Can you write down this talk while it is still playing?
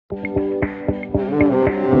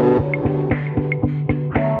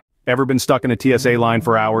Ever been stuck in a TSA line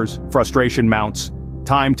for hours? Frustration mounts,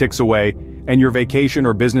 time ticks away, and your vacation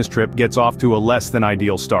or business trip gets off to a less than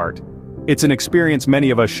ideal start. It's an experience many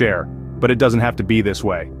of us share, but it doesn't have to be this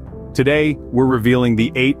way. Today, we're revealing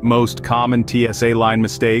the 8 most common TSA line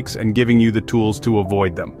mistakes and giving you the tools to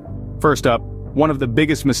avoid them. First up, one of the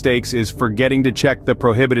biggest mistakes is forgetting to check the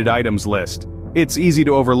prohibited items list. It's easy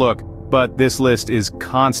to overlook, but this list is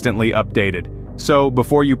constantly updated. So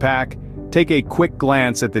before you pack, take a quick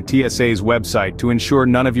glance at the TSA's website to ensure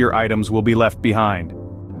none of your items will be left behind.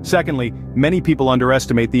 Secondly, many people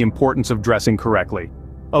underestimate the importance of dressing correctly.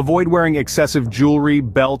 Avoid wearing excessive jewelry,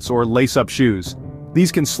 belts, or lace-up shoes.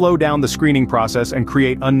 These can slow down the screening process and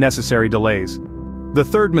create unnecessary delays. The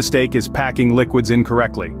third mistake is packing liquids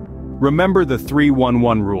incorrectly. Remember the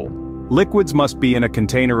 3-1-1 rule. Liquids must be in a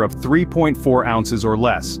container of 3.4 ounces or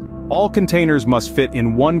less. All containers must fit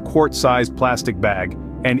in 1 quart-sized plastic bag,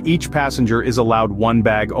 and each passenger is allowed 1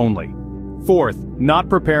 bag only. Fourth, not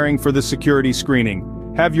preparing for the security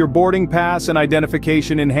screening. Have your boarding pass and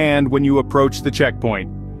identification in hand when you approach the checkpoint.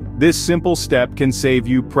 This simple step can save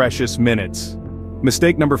you precious minutes.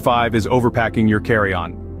 Mistake number 5 is overpacking your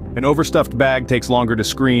carry-on. An overstuffed bag takes longer to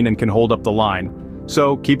screen and can hold up the line.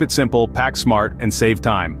 So keep it simple, pack smart, and save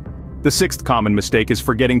time. The 6th common mistake is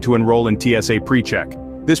forgetting to enroll in TSA PreCheck.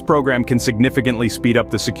 This program can significantly speed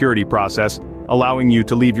up the security process, allowing you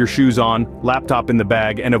to leave your shoes on, laptop in the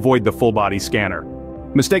bag, and avoid the full-body scanner.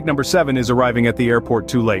 Mistake number 7 is arriving at the airport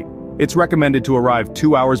too late. It's recommended to arrive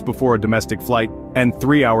 2 hours before a domestic flight and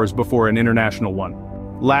 3 hours before an international one.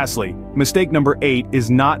 Lastly, mistake number 8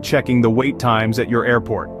 is not checking the wait times at your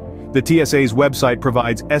airport. The TSA's website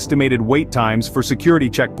provides estimated wait times for security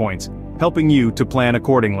checkpoints, helping you to plan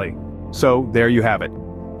accordingly. So, there you have it.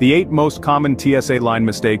 The 8 most common TSA line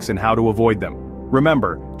mistakes and how to avoid them.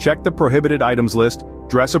 Remember, check the prohibited items list,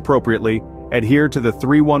 dress appropriately, adhere to the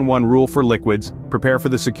 3-1-1 rule for liquids, prepare for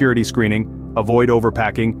the security screening, avoid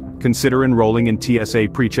overpacking, consider enrolling in TSA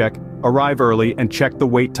PreCheck, arrive early, and check the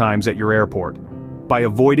wait times at your airport. By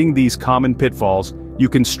avoiding these common pitfalls, you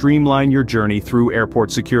can streamline your journey through airport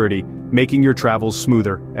security, making your travels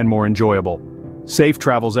smoother and more enjoyable. Safe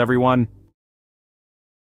travels, everyone.